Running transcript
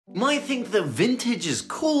You might think that vintage is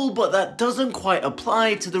cool, but that doesn't quite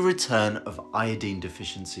apply to the return of iodine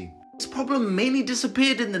deficiency. This problem mainly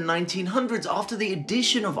disappeared in the 1900s after the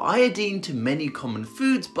addition of iodine to many common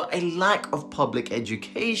foods, but a lack of public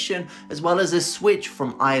education, as well as a switch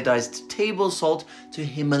from iodized table salt to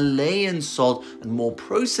Himalayan salt and more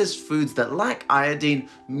processed foods that lack iodine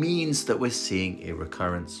means that we're seeing a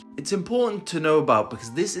recurrence. It's important to know about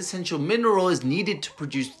because this essential mineral is needed to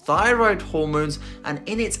produce thyroid hormones, and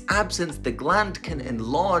in its absence, the gland can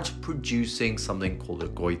enlarge, producing something called a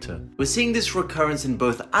goitre. We're seeing this recurrence in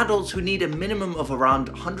both adults who need a minimum of around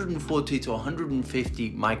 140 to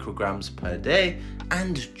 150 micrograms per day,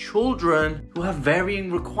 and children who have varying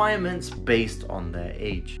requirements based on their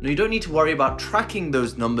age. Now, you don't need to worry about tracking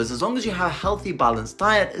those numbers as long as you have a healthy, balanced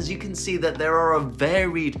diet, as you can see that there are a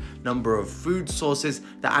varied number of food sources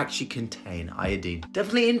that actually contain iodine.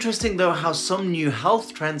 Definitely interesting though how some new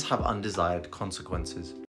health trends have undesired consequences.